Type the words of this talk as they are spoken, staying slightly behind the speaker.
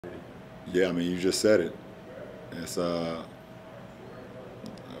Yeah, I mean, you just said it. It's we're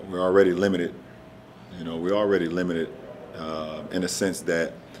already limited. We're already limited in a sense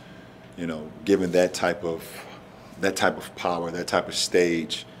that given that type of power, that type of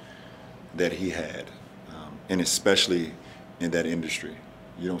stage that he had, and especially in that industry,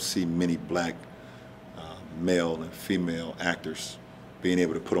 you don't see many black male and female actors being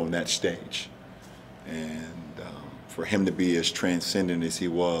able to put on that stage, and for him to be as transcendent as he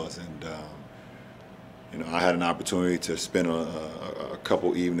was, and I had an opportunity to spend a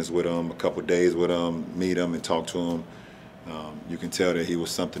couple evenings with him, a couple days with him, meet him and talk to him. You can tell that he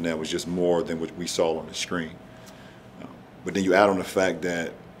was something that was just more than what we saw on the screen. But then you add on the fact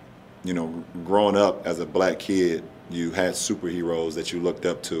that, growing up as a black kid, you had superheroes that you looked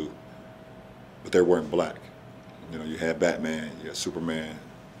up to, but they weren't black. You had Batman, you had Superman,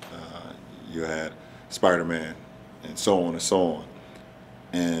 you had Spider-Man, and so on and so on.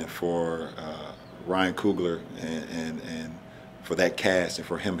 And for Ryan Coogler and for that cast and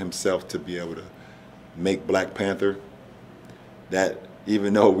for him himself to be able to make Black Panther, that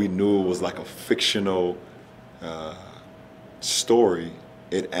even though we knew it was like a fictional story,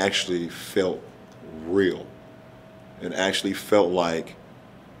 it actually felt real. It actually felt like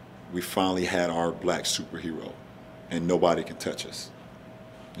we finally had our black superhero and nobody can touch us.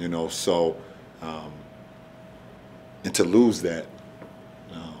 So and to lose that,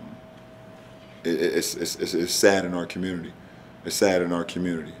 it's sad in our community. It's sad in our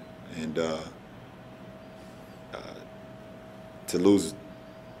community, and to lose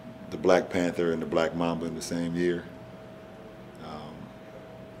the Black Panther and the Black Mamba in the same year,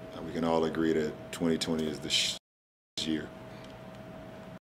 we can all agree that 2020 is the year.